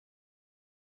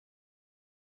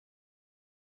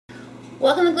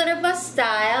Welcome to Glitter Bus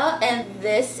Style, and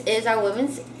this is our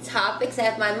women's topics. I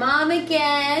have my mom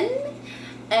again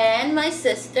and my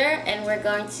sister, and we're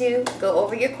going to go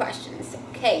over your questions.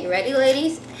 Okay, you ready,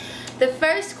 ladies? The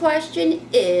first question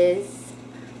is,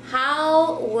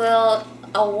 how will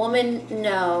a woman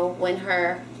know when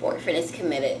her boyfriend is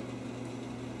committed?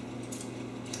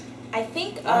 I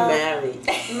think I'm married.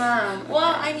 Mom.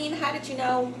 Well, I mean, how did you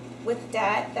know with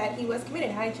Dad that he was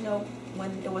committed? How did you know when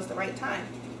it was the right time?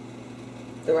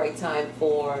 The right time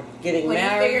for getting When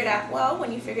married? you figured out, well,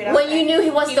 when you figured out When you knew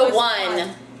he was the one.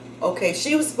 one. Okay,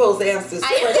 she was supposed to answer this I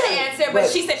didn't question, answer, but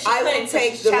she said she I couldn't, will so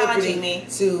take she's the challenging liberty me.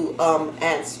 to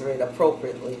answer it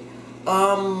appropriately.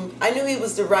 I knew he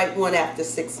was the right one after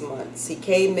 6 months. He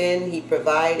came in, he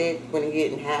provided when he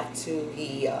didn't have to.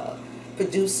 He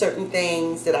produced certain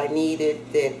things that I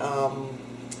needed that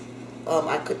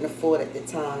I couldn't afford at the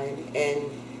time,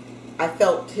 and I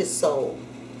felt his soul.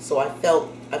 So I felt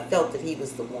that he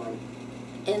was the one.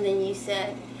 And then you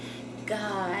said,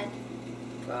 God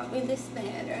brought me this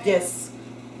man, right? Yes,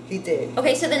 he did.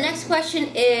 Okay, so the next question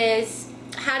is,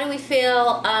 how do we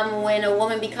feel when a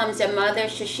woman becomes a mother?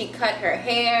 Should she cut her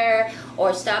hair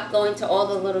or stop going to all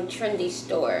the little trendy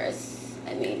stores?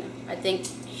 I mean, I think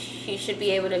she should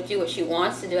be able to do what she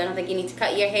wants to do. I don't think you need to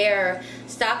cut your hair or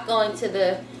stop going to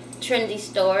the trendy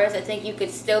stores. I think you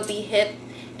could still be hip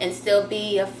and still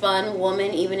be a fun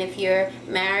woman even if you're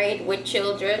married with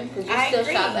children, because you still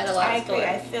shop at a lot of stores.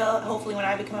 I feel hopefully when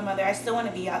I become a mother, I still want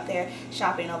to be out there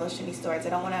shopping in all those trendy stores. I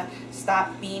don't want to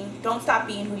don't stop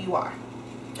being who you are.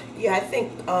 Yeah, I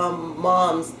think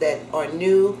moms that are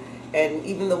new, and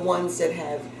even the ones that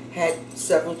have had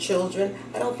several children,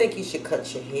 I don't think you should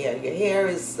cut your hair. Your hair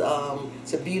is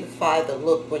to beautify the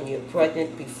look when you're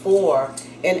pregnant, before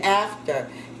and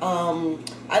after.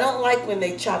 I don't like when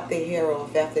they chop their hair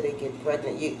off after they get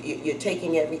pregnant. You're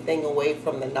taking everything away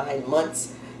from the 9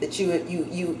 months that you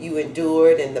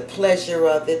endured, and the pleasure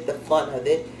of it, the fun of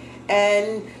it.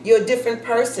 And you're a different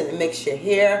person. It makes your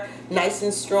hair nice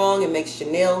and strong. It makes your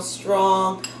nails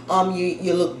strong.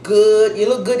 You look good. You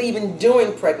look good even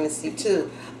during pregnancy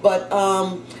too. But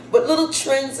little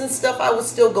trends and stuff, I would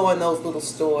still go in those little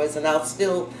stores, and I'll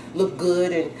still look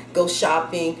good and go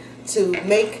shopping to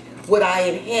make what I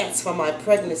enhance from my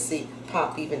pregnancy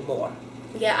pop even more.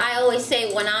 Yeah, I always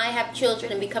say when I have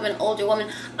children and become an older woman,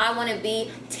 I want to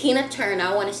be Tina Turner.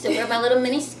 I want to still wear my little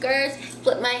mini skirts,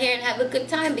 flip my hair, and have a good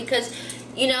time, because,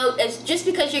 you know, just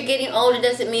because you're getting older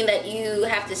doesn't mean that you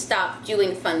have to stop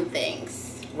doing fun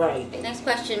things. Right. Next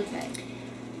question.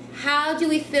 How do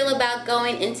we feel about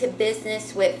going into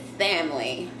business with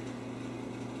family?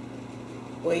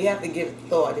 Well, you have to give it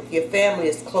thought. If your family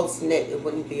is close-knit, it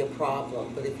wouldn't be a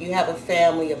problem. But if you have a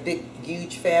family, a big,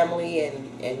 huge family,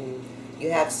 and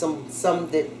you have some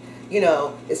that, you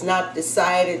know, it's not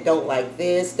decided, don't like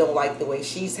this, don't like the way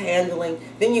she's handling,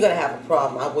 then you're going to have a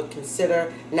problem. I would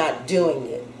consider not doing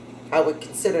it. I would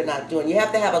consider not doing it. You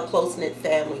have to have a close-knit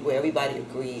family where everybody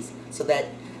agrees so that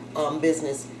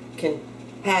business can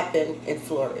happen and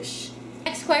flourish.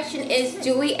 Next question is,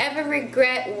 do we ever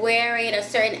regret wearing a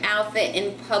certain outfit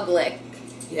in public?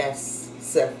 Yes,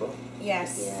 several.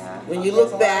 Yes. Yeah. When you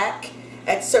look back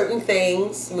at certain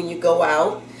things, when you go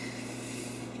out,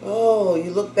 oh,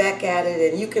 you look back at it,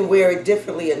 and you can wear it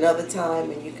differently another time,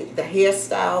 and you can, the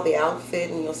hairstyle, the outfit,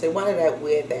 and you'll say, why did I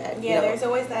wear that? Yeah, you know? there's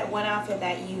always that one outfit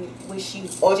that you wish you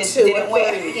Or just two didn't or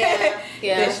wear. three. Yeah.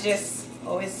 Yeah. There's just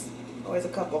always a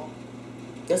couple.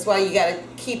 That's why you got to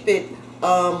keep it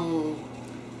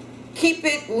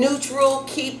neutral,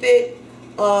 keep it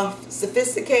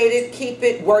sophisticated, keep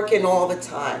it working all the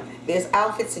time. There's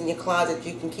outfits in your closet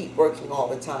you can keep working all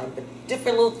the time, but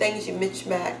different little things you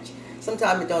mismatch.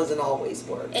 Sometimes it doesn't always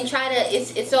work. And try to,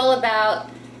 it's all about,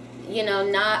 you know,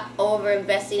 not over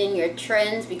investing in your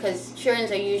trends, because trends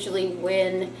are usually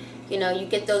when, you know, you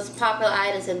get those popular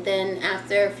items and then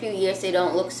after a few years they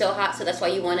don't look so hot. So that's why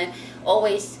you want to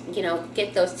always, you know,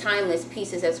 get those timeless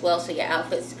pieces as well, so your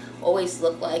outfits always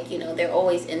look like, you know, they're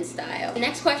always in style. The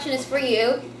next question is for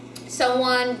you.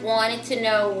 Someone wanted to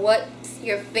know what's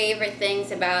your favorite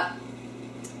things about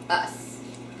us.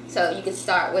 So you can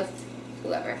start with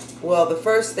whoever. Well, the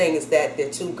first thing is that they're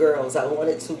two girls. I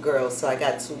wanted two girls, so I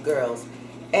got two girls.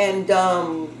 And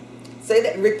say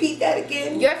that. Repeat that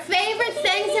again. Your favorite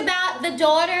things about the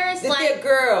daughters, that they're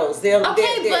girls. They're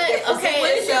okay,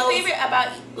 What is your favorite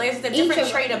about? There's a different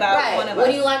trait about one of us.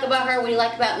 What do you like about her? What do you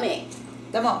like about me?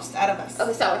 The most out of us.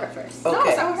 Okay, start with her first.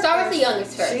 Okay. No, start with the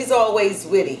youngest first. She's always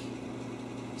witty.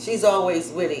 She's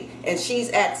always witty, and she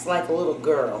acts like a little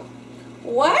girl.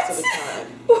 What? most of the time.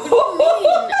 What do you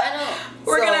mean? I don't.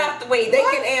 We're gonna have to wait. They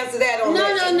can answer that on No,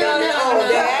 that. no.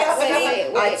 They asked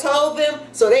me. Wait. I told them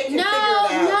so they can figure it out.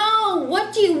 No.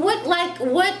 What do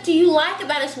you like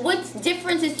about us? What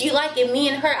differences do you like in me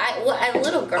and her? A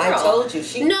little girl. I told you.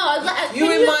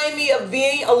 You remind me of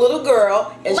being a little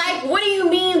girl. And like, what do you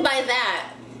mean by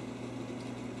that?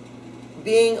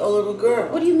 Being a little girl.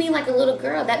 What do you mean like a little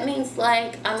girl? That means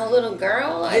like I'm a little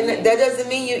girl? And that doesn't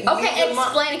mean you. Okay,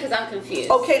 explain it because I'm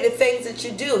confused. Okay, the things that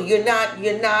you do. You're not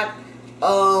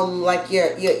like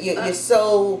you're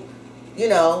so,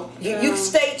 you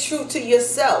stay true to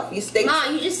yourself. You stay.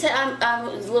 Mom, you just said I'm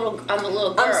a little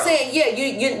girl. I'm saying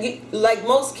you like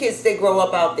most kids, they grow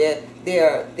up out there.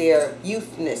 Their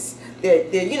youthness. They're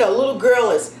little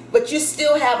girlish, but you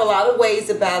still have a lot of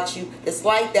ways about you that's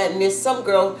like that. And there's some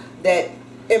girls that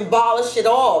abolish it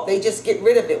all. They just get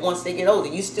rid of it once they get older.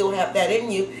 You still have that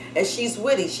in you, and she's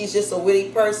witty. She's just a witty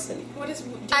person. What is?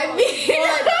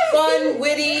 Fun,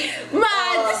 witty.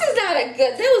 Mom, this is not a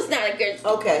good. That was not a good.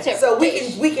 Okay, so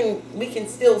we can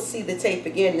still see the tape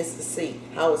again just to see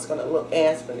how it's gonna look.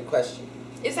 Answering the question.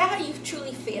 Is that how you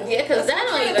truly feel? Yeah, because that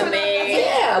don't even mean.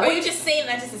 Yeah. Or are you just saying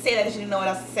that just to say that because you didn't know what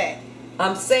else to say?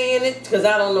 I'm saying it because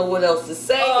I don't know what else to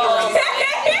say.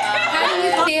 How do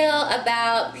you feel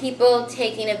about people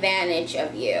taking advantage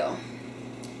of you?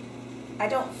 I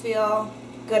don't feel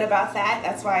good about that.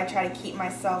 That's why I try to keep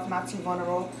myself not too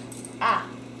vulnerable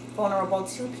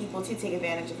to people to take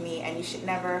advantage of me. And you should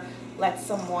never let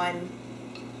someone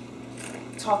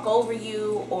talk over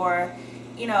you or,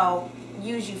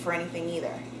 use you for anything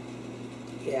either.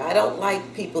 Yeah, I don't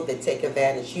like people that take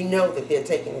advantage. You know that they're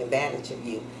taking advantage of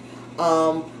you.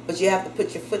 But you have to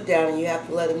put your foot down and you have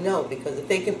to let them know, because if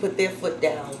they can put their foot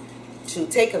down to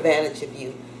take advantage of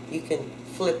you, you can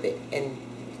flip it and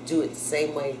do it the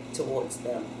same way towards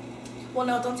them. Well,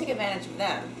 no, don't take advantage of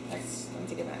them. Don't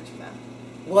take advantage of them.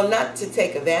 Well, not to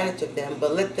take advantage of them,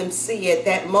 but let them see at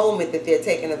that moment that they're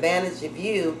taking advantage of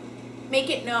you. Make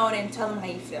it known and tell them how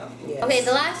you feel. Yes. Okay,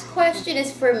 the last question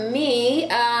is for me.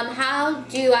 How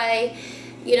do I,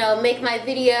 make my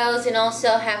videos and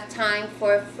also have time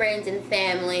for friends and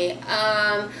family?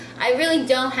 I really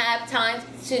don't have time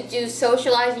to do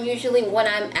socializing. Usually when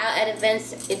I'm out at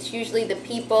events, it's usually the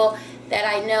people that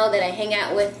I know that I hang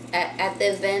out with at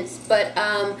the events. But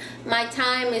my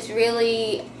time is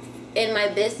really in my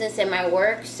business and my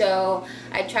work, so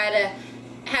I try to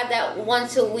have that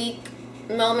once a week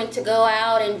moment to go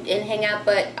out and hang out,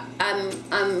 but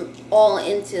I'm all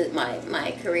into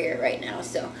my career right now,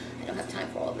 so I don't have time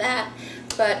for all that.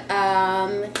 But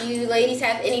do you ladies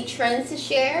have any trends to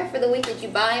share for the week? Did you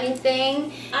buy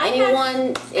anything?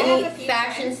 Any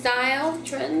fashion style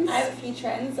trends? I have a few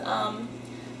trends. I'm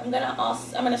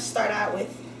gonna start out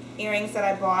with earrings that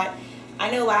I bought.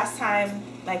 I know last time,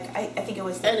 like I think it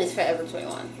was. And it's Forever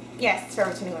 21. Yes, it's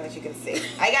Forever 21, as you can see.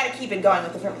 I gotta keep it going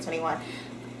with the Forever 21.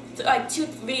 So, like 2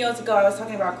 videos ago, I was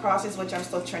talking about crosses, which I'm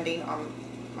still trending on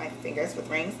my fingers with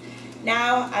rings.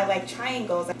 Now I like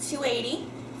triangles. $280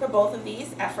 for both of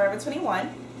these at Forever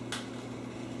 21.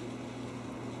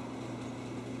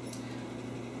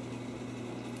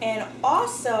 And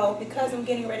also, because I'm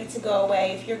getting ready to go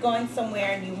away, if you're going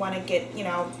somewhere and you want to get,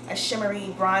 a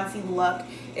shimmery, bronzy look,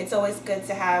 it's always good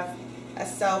to have a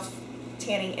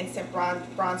self-tanning instant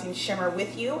bronzing shimmer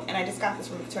with you. And I just got this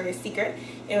from Victoria's Secret.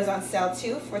 It was on sale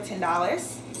too for $10.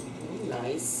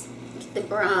 Nice. Get the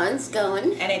bronze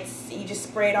going. And you just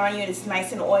spray it on you, and it's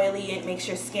nice and oily. It makes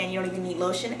your skin, you don't even need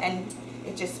lotion, and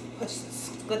it just puts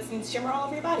glitz and shimmer all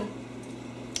over your body.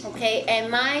 Okay, and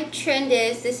my trend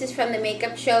this is from the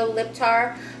Makeup Show Lip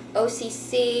Tar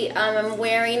OCC. I'm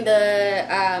wearing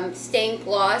the stained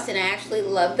gloss, and I actually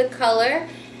love the color.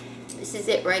 This is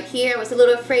it right here. I was a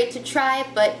little afraid to try it,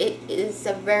 but it is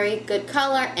a very good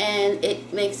color, and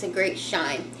it makes a great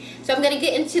shine. So I'm going to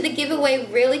get into the giveaway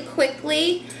really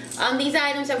quickly. These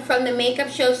items are from the Makeup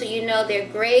Show, so you know they're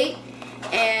great,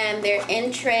 and they're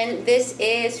in trend. This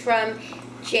is from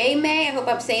aime. I hope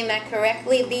I'm saying that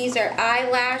correctly. These are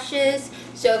eyelashes,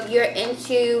 so if you're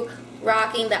into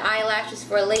rocking the eyelashes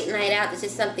for a late night out, this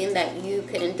is something that you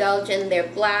can indulge in. They're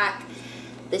black.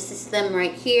 This is them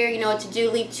right here. You know what to do.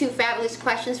 Leave 2 fabulous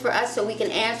questions for us so we can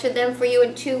answer them for you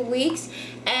in 2 weeks.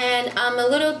 And a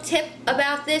little tip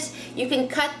about this, you can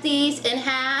cut these in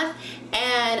half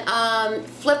and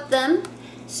flip them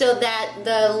so that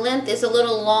the length is a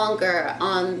little longer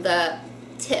on the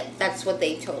tip. That's what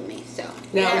they told me. So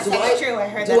now, yes, that's true. I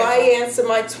heard that. Do I answer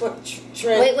my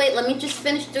trend? Wait, let me just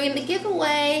finish doing the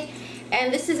giveaway.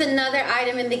 And this is another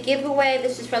item in the giveaway.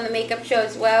 This is from the Makeup Show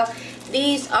as well.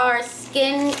 These are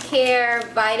skincare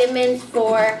vitamins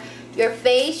for your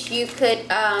face, you could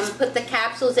put the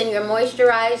capsules in your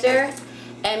moisturizer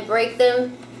and break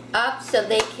them up so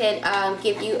they can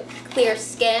give you clear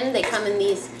skin. They come in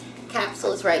these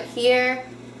capsules right here,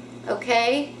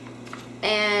 okay?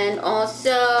 And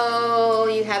also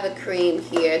you have a cream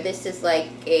here. This is like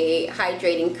a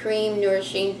hydrating cream,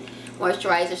 nourishing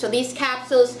moisturizer. So these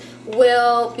capsules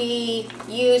will be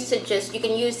used to just, you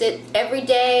can use it every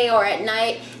day or at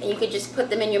night, and you could just put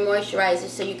them in your moisturizer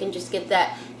so you can just get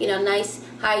that, you know, nice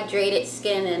hydrated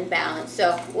skin and balance.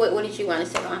 So what did you want to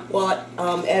say, Mom? Well,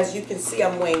 as you can see,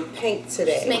 I'm wearing pink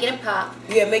today. Just making it pop.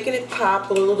 Yeah, making it pop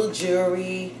with a little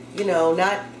jewelry, you know,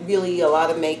 not really a lot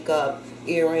of makeup,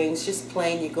 earrings, just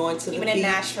plain. You're going to the Even beach. in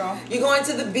natural. You're going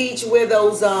to the beach where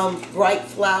those bright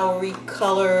flowery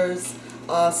colors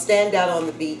stand out on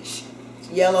the beach.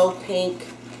 Yellow, pink,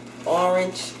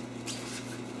 orange.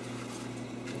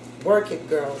 Work it,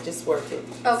 girl. Just work it.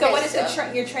 Okay, So what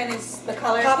is your trend is the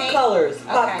color Pop pink? colors.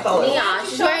 Pop Okay. colors. Neon.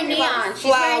 She's wearing neon. She's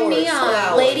wearing neon.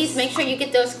 Flowers. Ladies, make sure you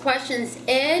get those questions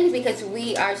in because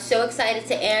we are so excited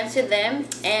to answer them.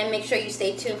 And make sure you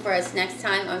stay tuned for us next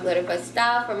time on Glitter Plus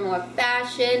Style for more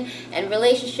fashion and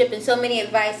relationship and so many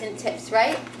advice and tips,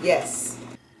 right? Yes.